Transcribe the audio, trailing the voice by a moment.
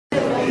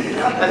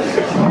I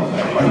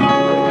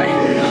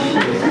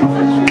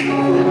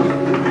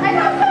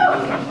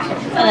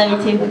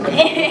love you too.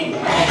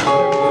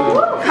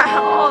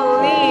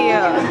 Holy!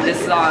 This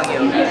song, you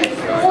guys.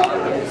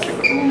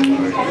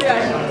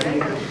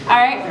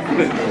 Alright.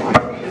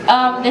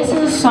 This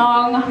is a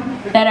song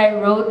that I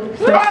wrote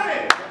for...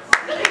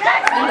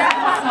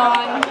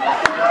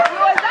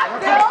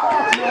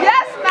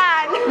 Yes,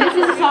 man! This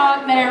is a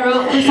song that I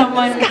wrote for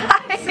someone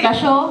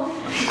special.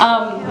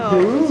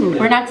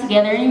 We're not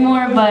together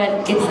anymore,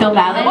 but it's still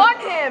valid. On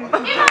him!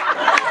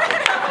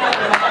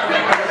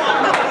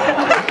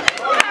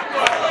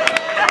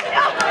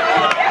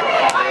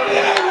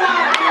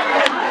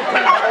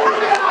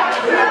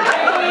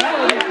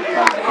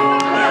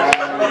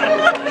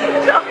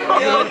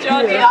 Yo,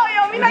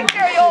 me not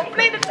care, yo.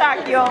 Play the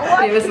track, yo. What?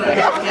 Play the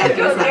track.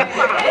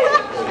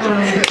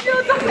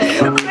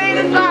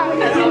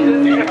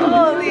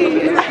 Holy,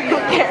 I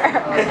don't care.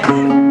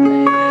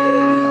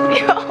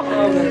 Yo.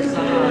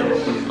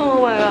 Oh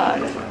my god.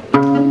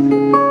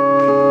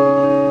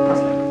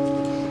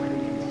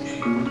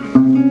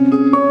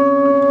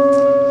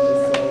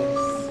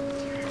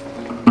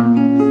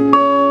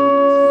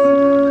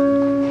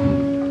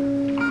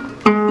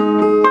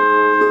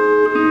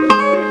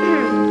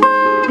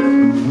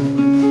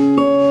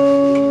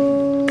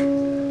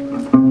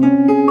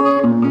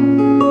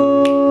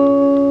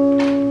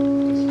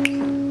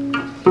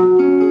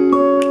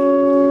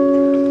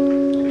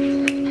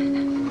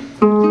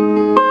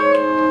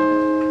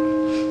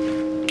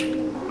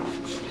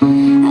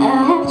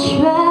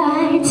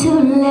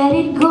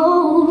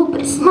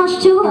 It's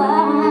much too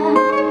hard.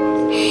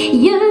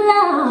 Your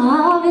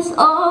love is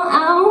all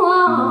I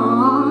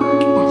want.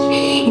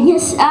 And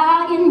yes,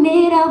 I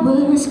admit I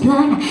was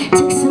blind.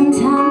 Took some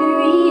time to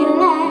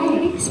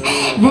realize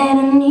that I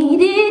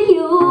needed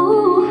you.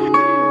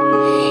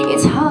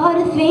 It's hard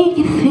to think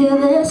you feel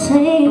the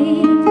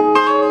same.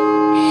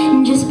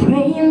 I'm just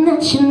praying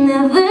that you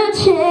never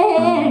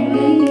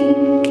change.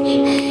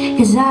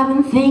 Cause I've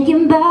been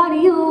thinking about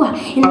you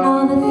and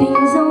all the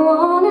things I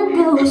wanna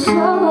do.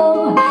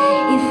 So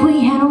if we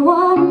had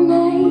one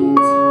night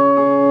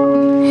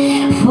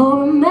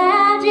for a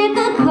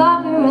magical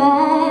cover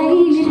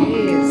ride,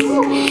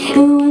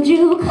 would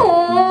you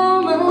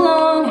come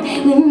along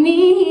with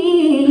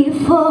me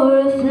for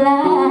a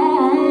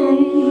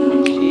flight?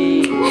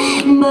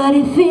 But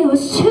if it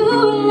was too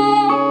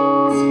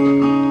late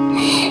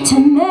to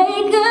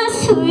make a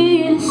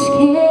sweet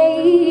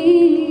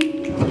escape,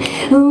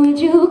 would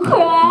you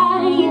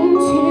cry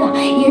until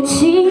your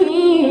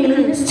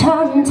tears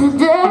turn to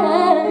dust?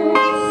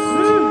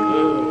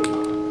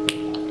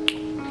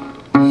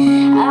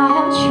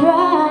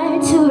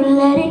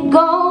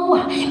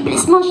 But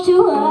it's much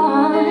too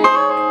hard.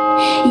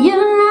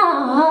 Your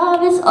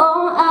love is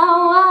all I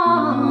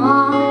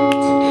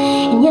want.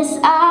 And yes,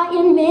 I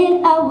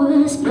admit I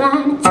was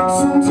blind. It took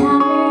some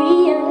time to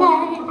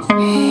realize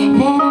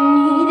that I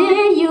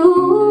needed you.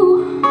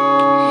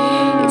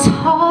 It's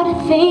hard to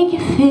think you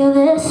feel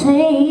the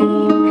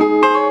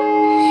same.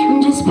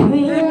 I'm just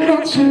praying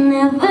that you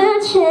never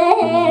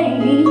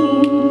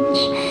change.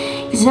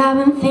 Cause I've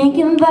been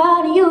thinking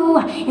about you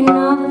and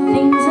all the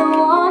things I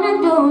wanna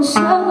do.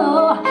 So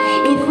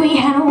if we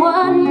had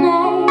one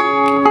night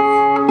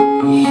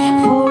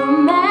for a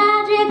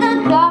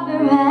magical cover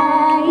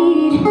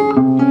ride,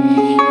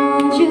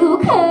 would you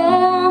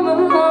come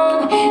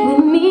along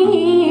with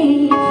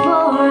me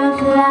for a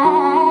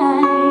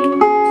flight?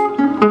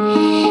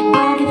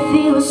 But if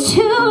it was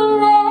too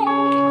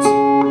late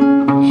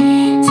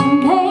to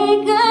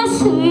make a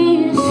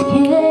sweet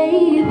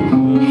escape,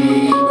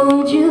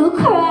 would you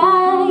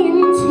cry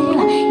until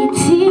your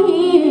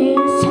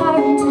tears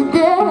turn to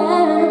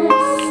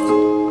dust?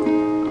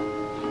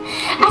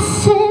 I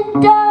said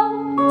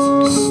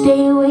don't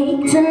stay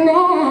awake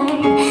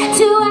tonight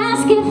to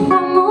ask if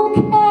I'm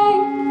okay.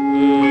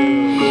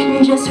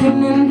 And just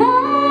remember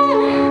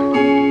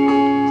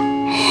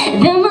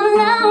that my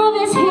love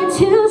is here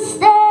to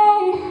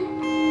stay.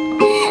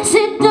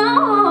 Said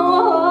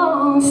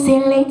don't stay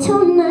late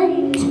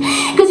tonight,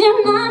 cause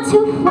you're not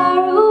too far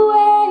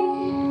away.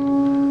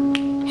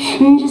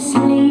 And just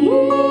leave,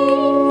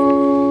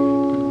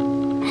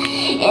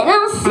 and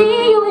I'll see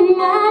you in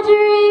my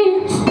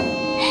dreams.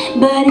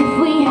 But if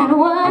we had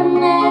one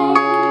night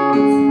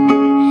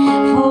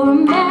for a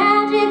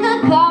magical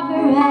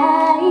cover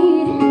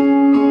ride,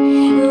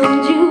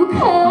 would you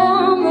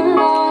come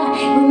along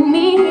with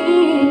me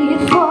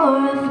for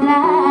a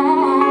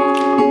flight?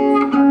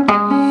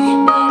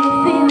 But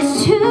if it was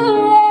too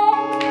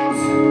late,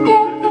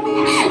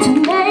 to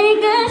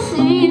make a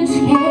sweet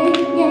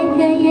escape,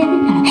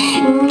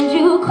 would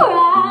you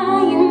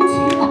cry and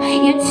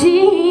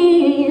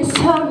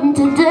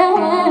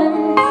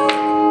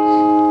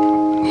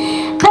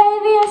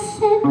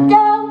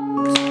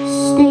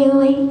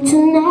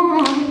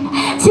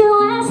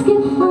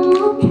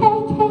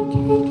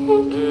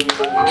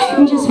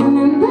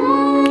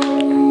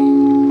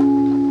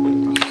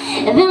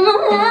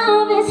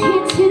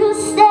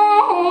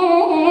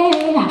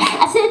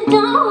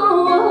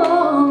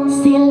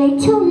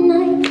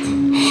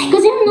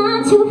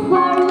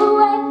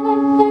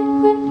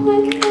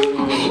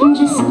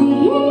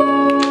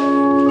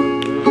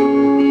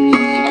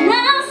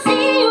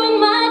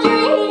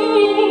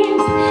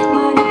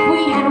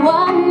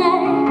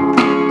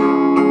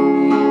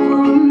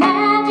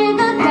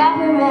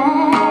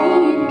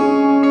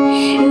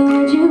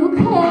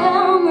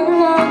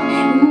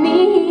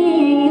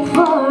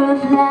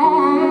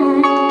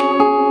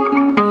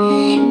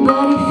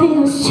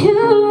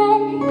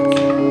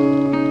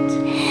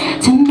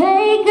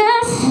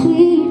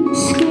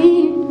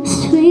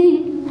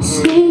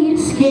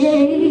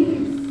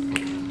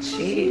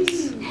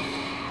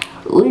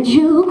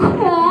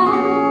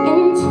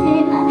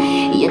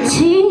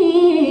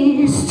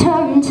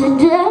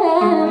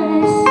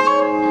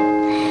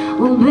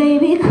Well,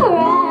 baby,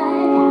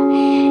 cry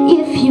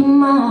if you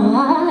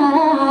must.